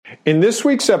In this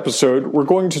week's episode, we're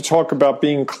going to talk about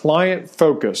being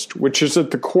client-focused, which is at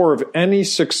the core of any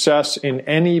success in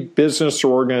any business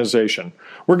or organization.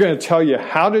 We're going to tell you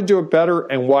how to do it better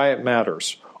and why it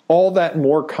matters. All that and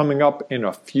more coming up in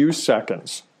a few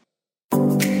seconds.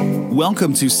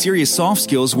 Welcome to Serious Soft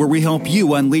Skills, where we help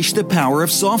you unleash the power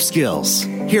of soft skills.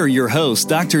 Here are your hosts,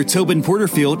 Dr. Tobin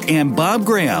Porterfield and Bob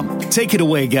Graham. Take it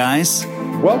away, guys.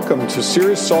 Welcome to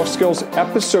Serious Soft Skills,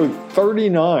 episode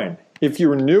 39. If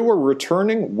you're new or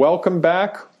returning, welcome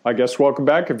back. I guess welcome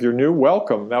back. If you're new,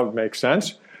 welcome. That would make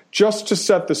sense. Just to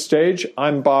set the stage,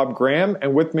 I'm Bob Graham,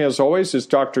 and with me as always is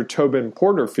Dr. Tobin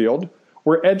Porterfield.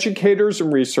 We're educators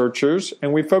and researchers,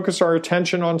 and we focus our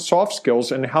attention on soft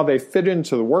skills and how they fit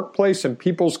into the workplace and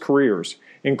people's careers,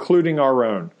 including our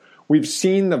own. We've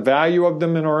seen the value of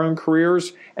them in our own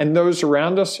careers and those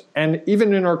around us, and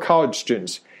even in our college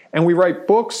students. And we write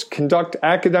books, conduct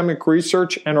academic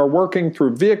research, and are working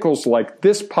through vehicles like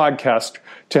this podcast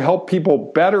to help people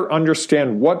better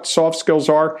understand what soft skills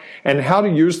are and how to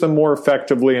use them more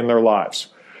effectively in their lives.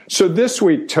 So this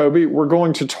week, Toby, we're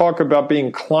going to talk about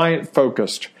being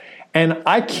client-focused. And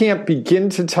I can't begin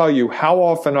to tell you how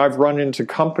often I've run into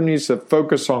companies that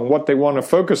focus on what they want to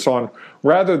focus on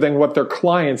rather than what their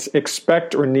clients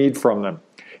expect or need from them.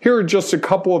 Here are just a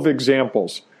couple of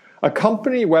examples. A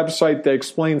company website that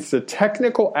explains the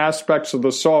technical aspects of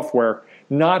the software,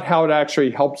 not how it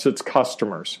actually helps its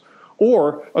customers.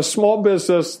 Or a small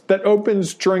business that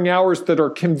opens during hours that are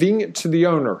convenient to the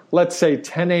owner, let's say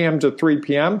 10 a.m. to 3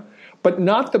 p.m., but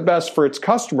not the best for its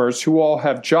customers who all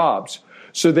have jobs.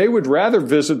 So they would rather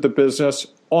visit the business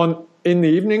in the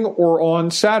evening or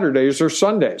on Saturdays or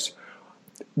Sundays.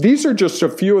 These are just a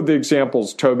few of the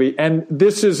examples, Toby, and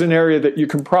this is an area that you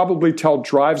can probably tell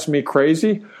drives me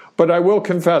crazy. But I will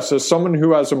confess, as someone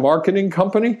who has a marketing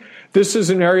company, this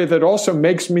is an area that also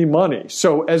makes me money.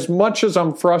 So as much as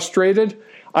I'm frustrated,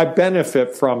 I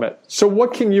benefit from it. So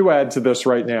what can you add to this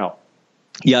right now?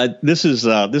 Yeah, this is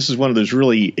one of those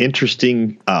really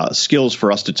interesting skills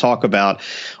for us to talk about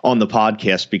on the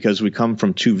podcast because we come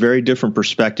from two very different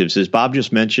perspectives. As Bob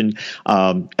just mentioned,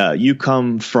 you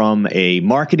come from a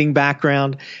marketing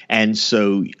background, and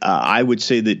so I would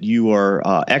say that you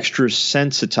are extra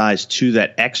sensitized to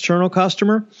that external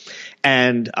customer.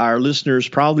 And our listeners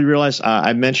probably realize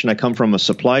I mentioned I come from a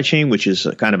supply chain, which is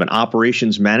kind of an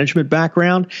operations management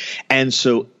background. And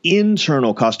so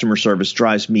internal customer service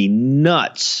drives me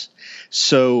nuts.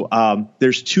 So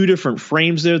there's two different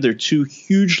frames there. They're two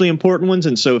hugely important ones.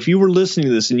 And so if you were listening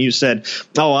to this and you said,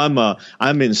 "Oh,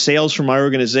 I'm in sales for my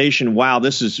organization. Wow,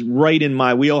 this is right in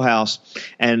my wheelhouse."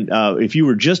 And if you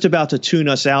were just about to tune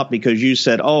us out because you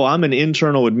said, "Oh, I'm an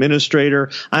internal administrator.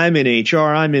 I'm in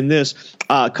HR. I'm in this.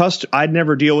 I'd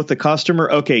never deal with the customer."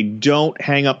 Okay, don't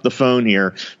hang up the phone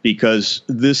here because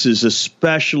this is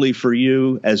especially for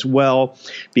you as well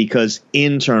because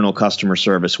internal customer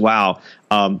service. Wow.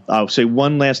 I'll say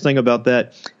one last thing about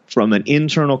that. From an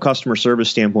internal customer service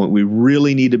standpoint, we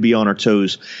really need to be on our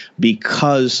toes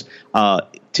because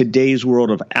today's world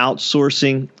of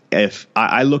outsourcing, if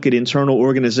I look at internal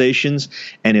organizations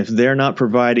and if they're not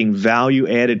providing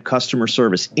value-added customer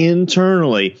service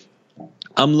internally,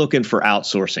 I'm looking for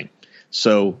outsourcing.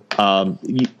 So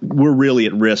we're really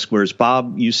at risk. Whereas,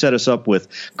 Bob, you set us up with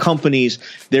companies,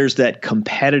 there's that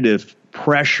competitive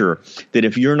pressure that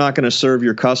if you're not going to serve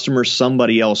your customers,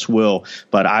 somebody else will.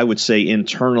 But I would say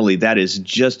internally, that is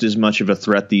just as much of a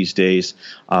threat these days.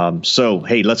 So,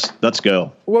 hey, let's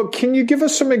go. Well, can you give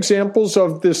us some examples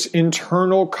of this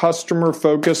internal customer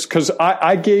focus? Because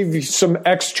I gave you some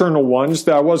external ones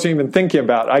that I wasn't even thinking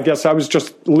about. I guess I was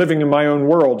just living in my own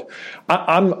world.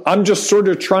 I'm just sort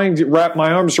of trying to wrap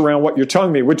my arms around what you're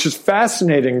telling me, which is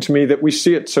fascinating to me that we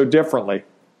see it so differently.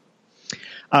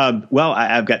 Well,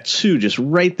 I've got two just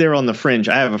right there on the fringe.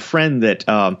 I have a friend that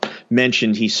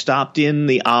mentioned he stopped in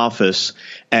the office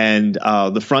and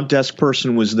the front desk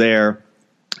person was there.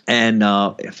 And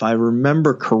if I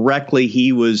remember correctly,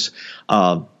 he was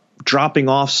dropping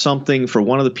off something for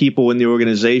one of the people in the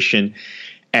organization.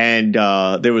 And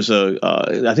there was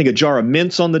I think a jar of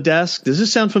mints on the desk. Does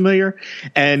this sound familiar?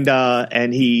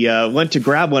 And he went to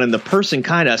grab one, and the person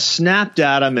kind of snapped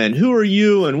at him. And who are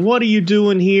you? And what are you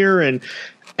doing here? And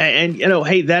you know,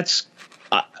 hey,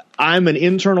 I'm an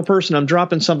internal person. I'm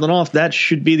dropping something off. That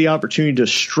should be the opportunity to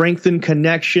strengthen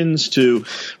connections, to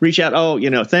reach out.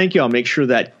 Oh, thank you. I'll make sure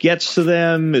that gets to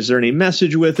them. Is there any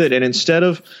message with it? And instead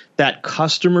of that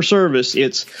customer service,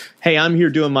 it's, hey, I'm here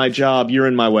doing my job. You're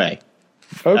in my way.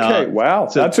 Okay, wow,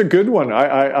 that's a good one.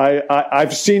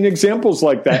 I've seen examples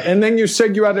like that. And then you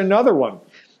said you had another one.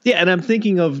 Yeah, and I'm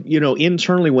thinking of,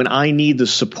 internally when I need the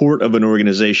support of an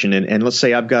organization, and let's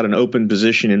say I've got an open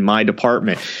position in my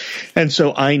department, and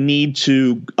so I need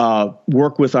to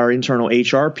work with our internal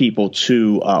HR people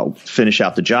to finish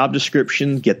out the job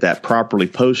description, get that properly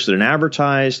posted and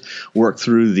advertised, work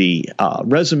through the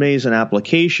resumes and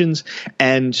applications.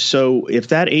 And so if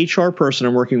that HR person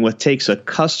I'm working with takes a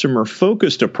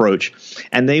customer-focused approach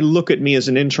and they look at me as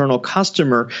an internal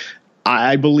customer,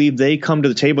 I believe they come to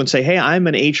the table and say, hey, I'm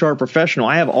an HR professional.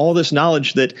 I have all this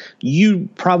knowledge that you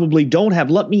probably don't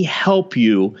have. Let me help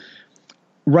you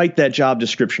write that job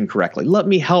description correctly. Let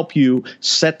me help you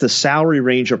set the salary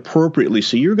range appropriately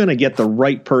so you're going to get the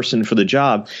right person for the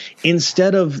job,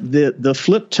 instead of the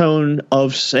flip tone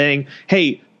of saying,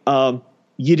 hey,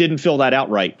 you didn't fill that out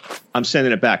right. I'm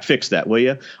sending it back. Fix that, will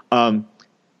you?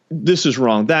 This is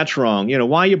wrong. That's wrong.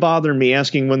 Why are you bothering me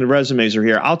asking when the resumes are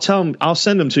here? I'll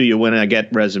send them to you when I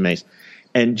get resumes.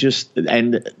 And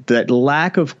that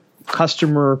lack of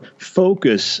customer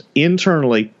focus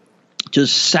internally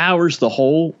just sours the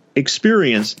whole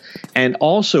experience, and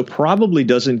also probably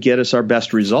doesn't get us our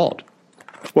best result.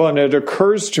 Well, and it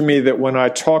occurs to me that when I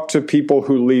talk to people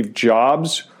who leave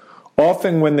jobs,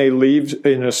 often when they leave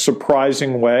in a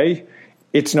surprising way,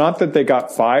 it's not that they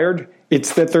got fired.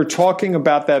 It's that they're talking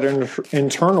about that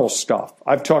internal stuff.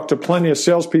 I've talked to plenty of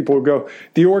salespeople who go,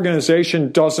 the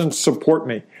organization doesn't support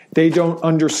me. They don't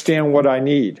understand what I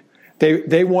need.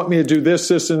 They want me to do this,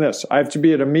 this, and this. I have to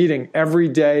be at a meeting every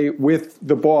day with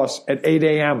the boss at 8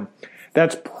 a.m.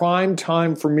 That's prime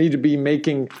time for me to be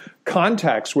making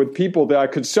contacts with people that I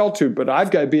could sell to, but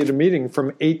I've got to be at a meeting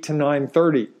from 8 to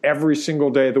 9:30 every single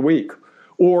day of the week,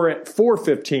 or at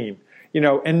 4:15.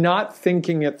 And not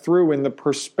thinking it through in the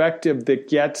perspective that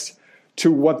gets to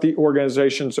what the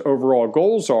organization's overall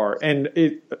goals are. And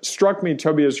it struck me,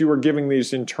 Toby, as you were giving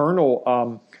these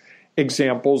internal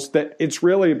examples, that it's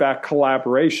really about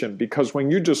collaboration. Because when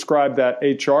you describe that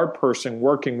HR person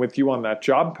working with you on that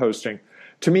job posting,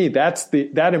 to me, that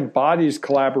embodies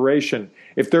collaboration.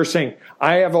 If they're saying,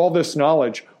 I have all this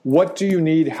knowledge, what do you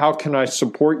need? How can I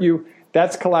support you?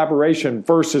 That's collaboration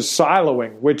versus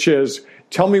siloing, which is,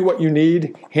 tell me what you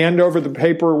need, hand over the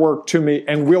paperwork to me,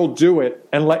 and we'll do it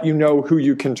and let you know who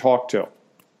you can talk to.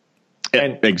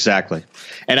 Exactly.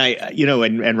 And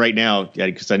and right now,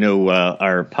 because I know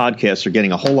our podcasts are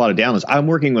getting a whole lot of downloads, I'm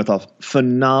working with a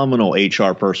phenomenal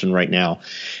HR person right now,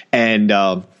 and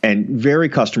very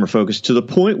customer focused, to the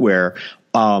point where,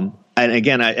 and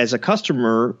again, as a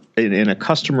customer in a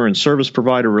customer and service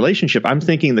provider relationship, I'm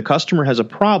thinking the customer has a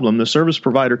problem the service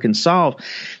provider can solve.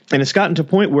 And it's gotten to a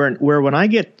point where when I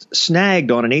get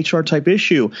snagged on an HR type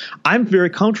issue, I'm very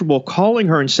comfortable calling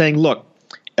her and saying, look,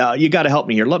 you got to help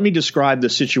me here. Let me describe the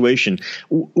situation.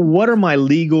 What are my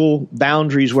legal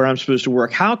boundaries where I'm supposed to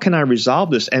work? How can I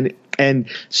resolve this? And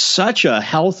such a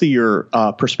healthier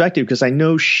perspective, because I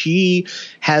know she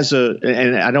has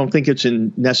and I don't think it's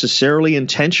necessarily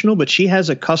intentional, but she has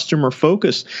a customer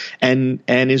focus and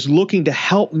is looking to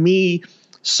help me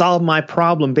solve my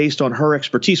problem based on her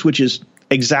expertise, which is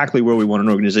exactly where we want an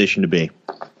organization to be.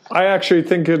 I actually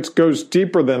think it goes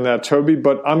deeper than that, Toby,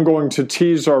 but I'm going to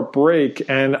tease our break,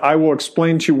 and I will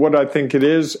explain to you what I think it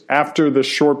is after the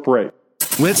short break.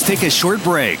 Let's take a short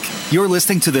break. You're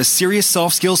listening to the Serious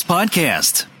Soft Skills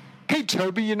Podcast. Hey,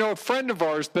 Toby, a friend of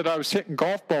ours that I was hitting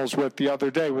golf balls with the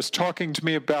other day was talking to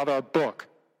me about our book,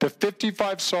 The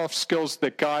 55 Soft Skills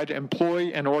That Guide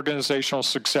Employee and Organizational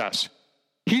Success.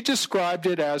 He described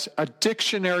it as a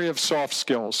dictionary of soft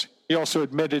skills. He also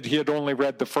admitted he had only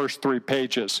read the first 3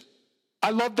 pages.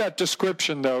 I love that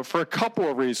description, though, for a couple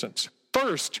of reasons.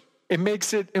 First, it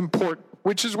makes it important,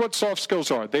 which is what soft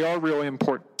skills are. They are really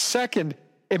important. Second,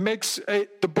 it makes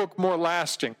the book more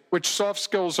lasting, which soft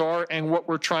skills are, and what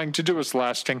we're trying to do is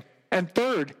lasting. And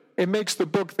third, it makes the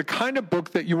book the kind of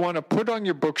book that you want to put on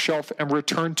your bookshelf and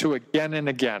return to again and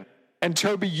again. And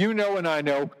Toby, you know and I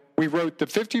know, we wrote the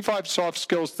 55 Soft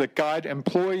Skills That Guide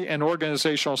Employee and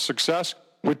Organizational Success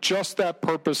with just that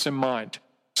purpose in mind.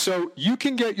 So you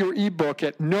can get your ebook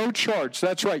at no charge.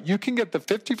 That's right. You can get the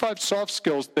 55 Soft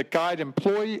Skills That Guide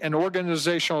Employee and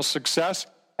Organizational Success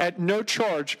at no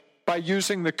charge by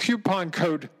using the coupon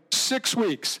code 6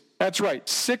 weeks. That's right.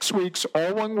 6 weeks,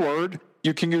 all one word.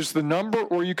 You can use the number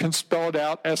or you can spell it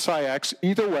out, SIX.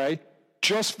 Either way,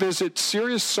 just visit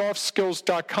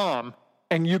SeriousSoftSkills.com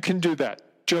and you can do that.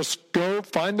 Just go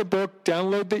find the book,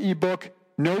 download the ebook.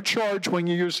 No charge when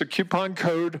you use the coupon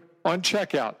code on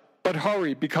checkout. But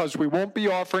hurry, because we won't be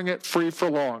offering it free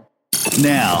for long.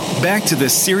 Now, back to the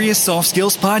Serious Soft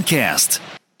Skills Podcast.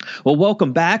 Well,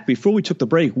 welcome back. Before we took the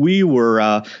break, we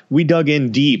dug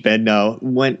in deep and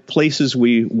went places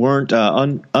we weren't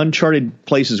uncharted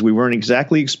places we weren't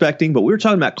exactly expecting. But we were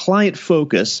talking about client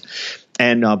focus.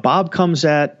 And Bob comes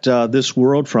at this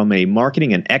world from a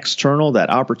marketing and external, that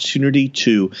opportunity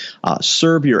to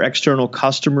serve your external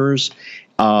customers.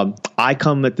 I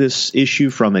come at this issue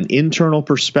from an internal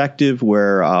perspective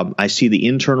where I see the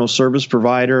internal service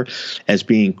provider as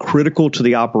being critical to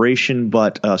the operation,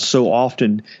 but so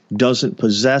often doesn't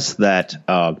possess that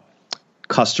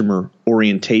customer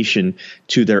orientation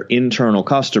to their internal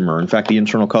customer. In fact, the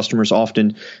internal customer is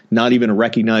often not even a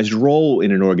recognized role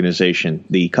in an organization.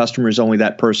 The customer is only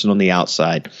that person on the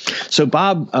outside. So,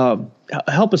 Bob,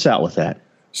 help us out with that.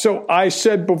 So I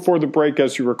said before the break,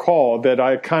 as you recall, that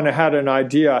I kind of had an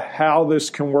idea how this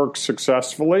can work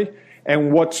successfully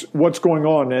and what's going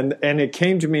on. And it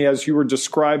came to me as you were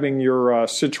describing your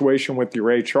situation with your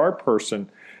HR person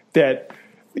that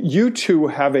you two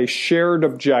have a shared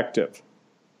objective.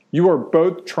 You are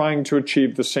both trying to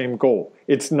achieve the same goal.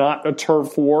 It's not a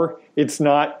turf war. It's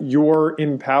not you're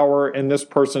in power and this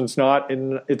person's not.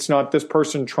 And it's not this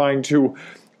person trying to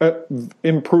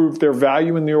improve their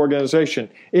value in the organization.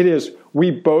 It is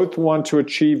we both want to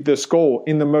achieve this goal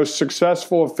in the most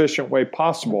successful, efficient way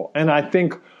possible. And I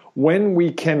think when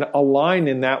we can align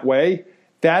in that way,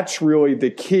 that's really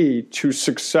the key to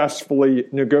successfully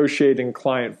negotiating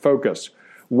client focus.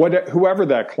 Whoever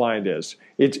that client is,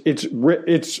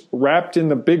 it's wrapped in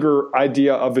the bigger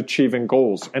idea of achieving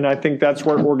goals. And I think that's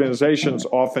where organizations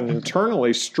often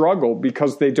internally struggle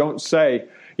because they don't say,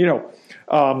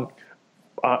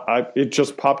 it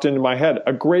just popped into my head.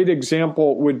 A great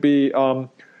example would be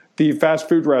the fast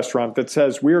food restaurant that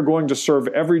says we are going to serve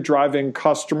every drive-in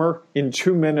customer in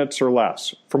 2 minutes or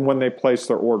less from when they place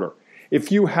their order.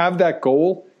 If you have that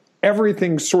goal,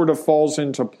 everything sort of falls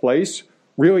into place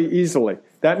really easily.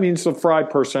 That means the fry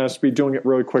person has to be doing it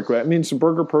really quickly. That means the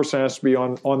burger person has to be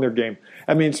on their game.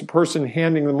 That means the person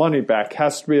handing the money back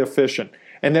has to be efficient.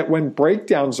 And that when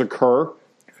breakdowns occur,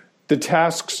 the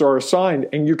tasks are assigned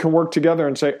and you can work together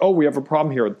and say, oh, we have a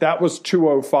problem here. That was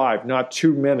 2:05, not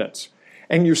 2 minutes.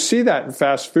 And you see that in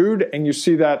fast food, and you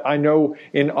see that, I know,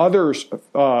 in other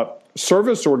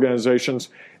service organizations,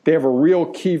 they have a real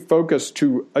key focus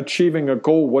to achieving a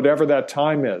goal, whatever that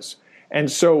time is. And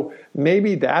so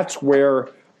maybe that's where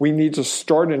we need to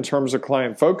start in terms of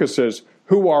client focus is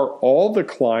who are all the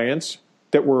clients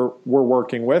that we're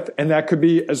working with, and that could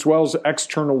be as well as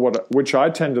external, which I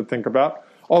tend to think about,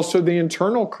 also the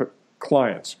internal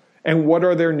clients, and what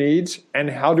are their needs,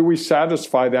 and how do we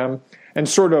satisfy them, and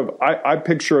sort of, I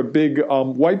picture a big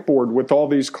whiteboard with all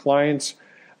these clients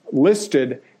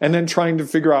listed, and then trying to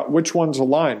figure out which ones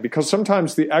align, because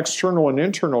sometimes the external and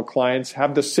internal clients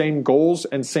have the same goals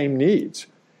and same needs,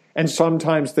 and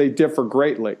sometimes they differ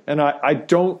greatly. And I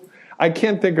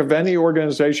can't think of any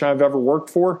organization I've ever worked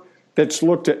for that's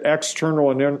looked at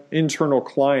external and internal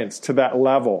clients to that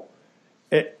level,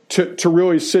 to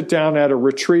really sit down at a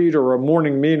retreat or a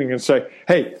morning meeting and say,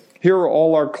 hey, here are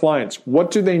all our clients.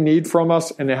 What do they need from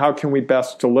us, and how can we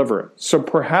best deliver it? So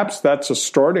perhaps that's a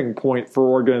starting point for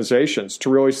organizations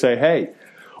to really say, hey,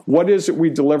 what is it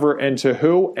we deliver and to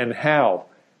who and how?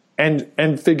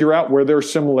 And figure out where there are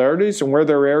similarities and where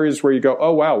there are areas where you go,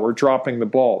 oh, wow, we're dropping the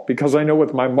ball. Because I know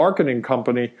with my marketing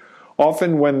company,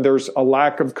 often when there's a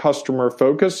lack of customer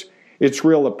focus, it's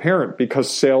real apparent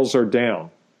because sales are down.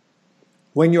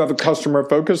 When you have a customer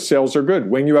focus, sales are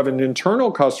good. When you have an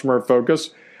internal customer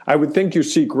focus, I would think you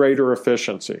see greater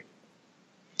efficiency.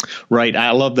 Right.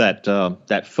 I love that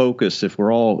that focus. If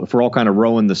we're all kind of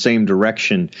rowing the same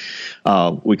direction,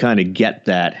 we kind of get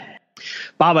that.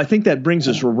 Bob, I think that brings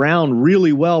us around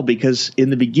really well because in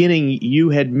the beginning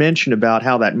you had mentioned about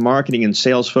how that marketing and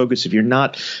sales focus, if you're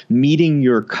not meeting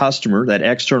your customer, that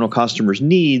external customer's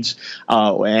needs,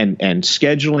 and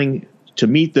scheduling to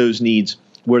meet those needs,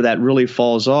 where that really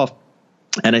falls off.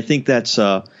 And I think that's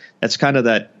kind of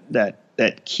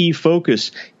that key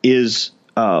focus is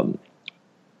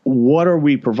what are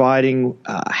we providing,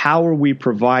 how are we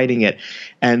providing it,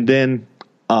 and then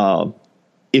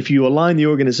if you align the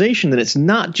organization, then it's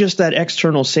not just that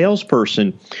external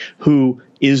salesperson who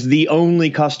is the only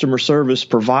customer service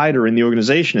provider in the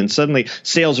organization, and suddenly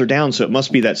sales are down, so it must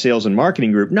be that sales and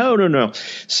marketing group. No.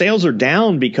 Sales are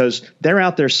down because they're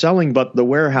out there selling, but the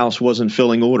warehouse wasn't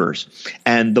filling orders,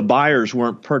 and the buyers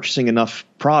weren't purchasing enough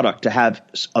product to have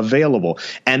available,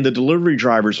 and the delivery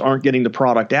drivers aren't getting the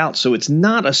product out. So it's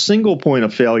not a single point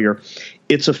of failure.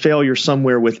 it's a failure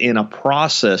somewhere within a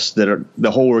process that the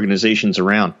whole organization's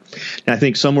around. And I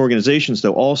think some organizations,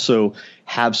 though, also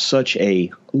have such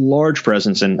a large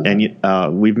presence. And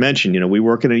we've mentioned, we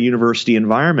work in a university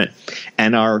environment,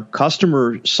 and our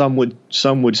customer, some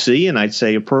would see, and I'd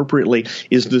say appropriately,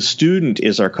 is the student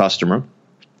is our customer.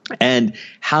 And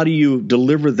how do you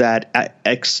deliver that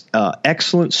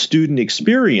excellent student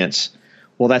experience?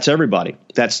 Well, that's everybody.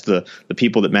 That's the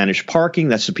people that manage parking.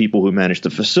 That's the people who manage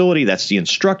the facility. That's the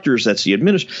instructors. That's the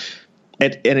administrators.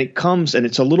 And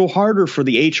it's a little harder for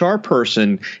the HR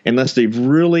person unless they've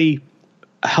really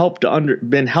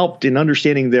been helped in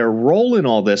understanding their role in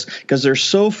all this, because they're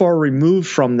so far removed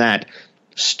from that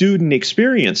student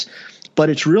experience. But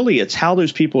it's how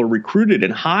those people are recruited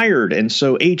and hired. And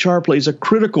so HR plays a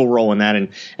critical role in that.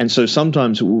 And so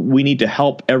sometimes we need to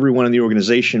help everyone in the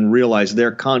organization realize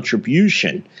their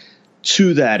contribution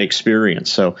to that experience.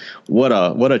 So what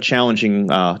a challenging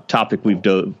topic we've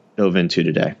dove into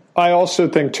today. I also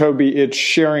think, Toby, it's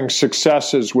sharing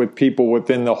successes with people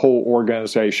within the whole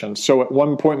organization. So at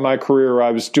one point in my career,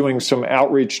 I was doing some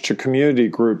outreach to community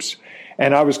groups.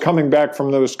 And I was coming back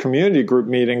from those community group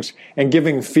meetings and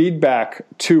giving feedback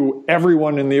to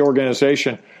everyone in the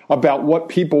organization about what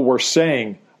people were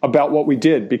saying about what we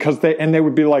did, because they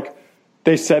would be like,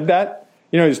 they said that?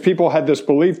 These people had this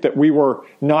belief that we were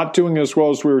not doing as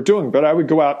well as we were doing. But I would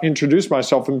go out, introduce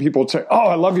myself, and people would say, "Oh,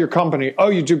 I love your company. Oh,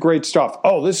 you do great stuff.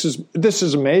 Oh, this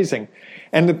is amazing."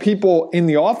 And the people in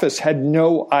the office had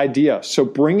no idea. So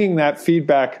bringing that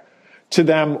feedback to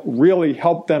them really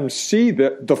helped them see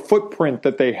the footprint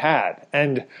that they had,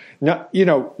 and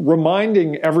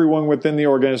reminding everyone within the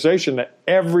organization that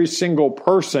every single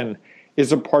person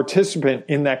is a participant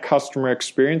in that customer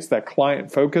experience. That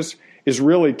client focus is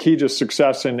really key to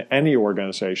success in any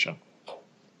organization.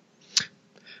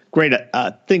 Great.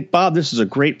 I think, Bob, this is a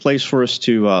great place for us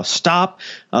to stop.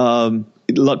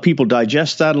 Let people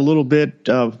digest that a little bit.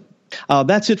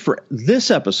 That's it for this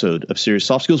episode of Serious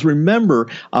Soft Skills. Remember,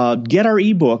 get our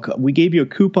ebook. We gave you a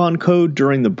coupon code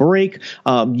during the break.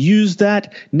 Use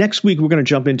that. Next week, we're going to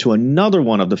jump into another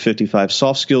one of the 55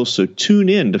 soft skills, so tune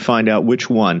in to find out which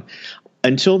one.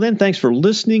 Until then, thanks for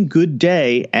listening. Good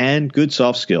day and good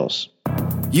soft skills.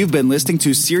 You've been listening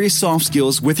to Serious Soft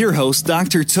Skills with your hosts,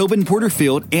 Dr. Tobin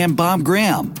Porterfield and Bob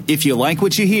Graham. If you like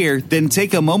what you hear, then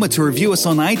take a moment to review us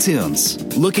on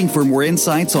iTunes. Looking for more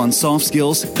insights on soft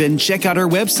skills? Then check out our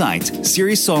website,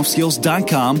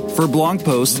 SeriousSoftSkills.com, for blog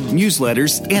posts,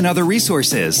 newsletters, and other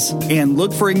resources. And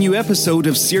look for a new episode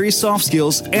of Serious Soft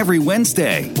Skills every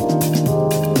Wednesday.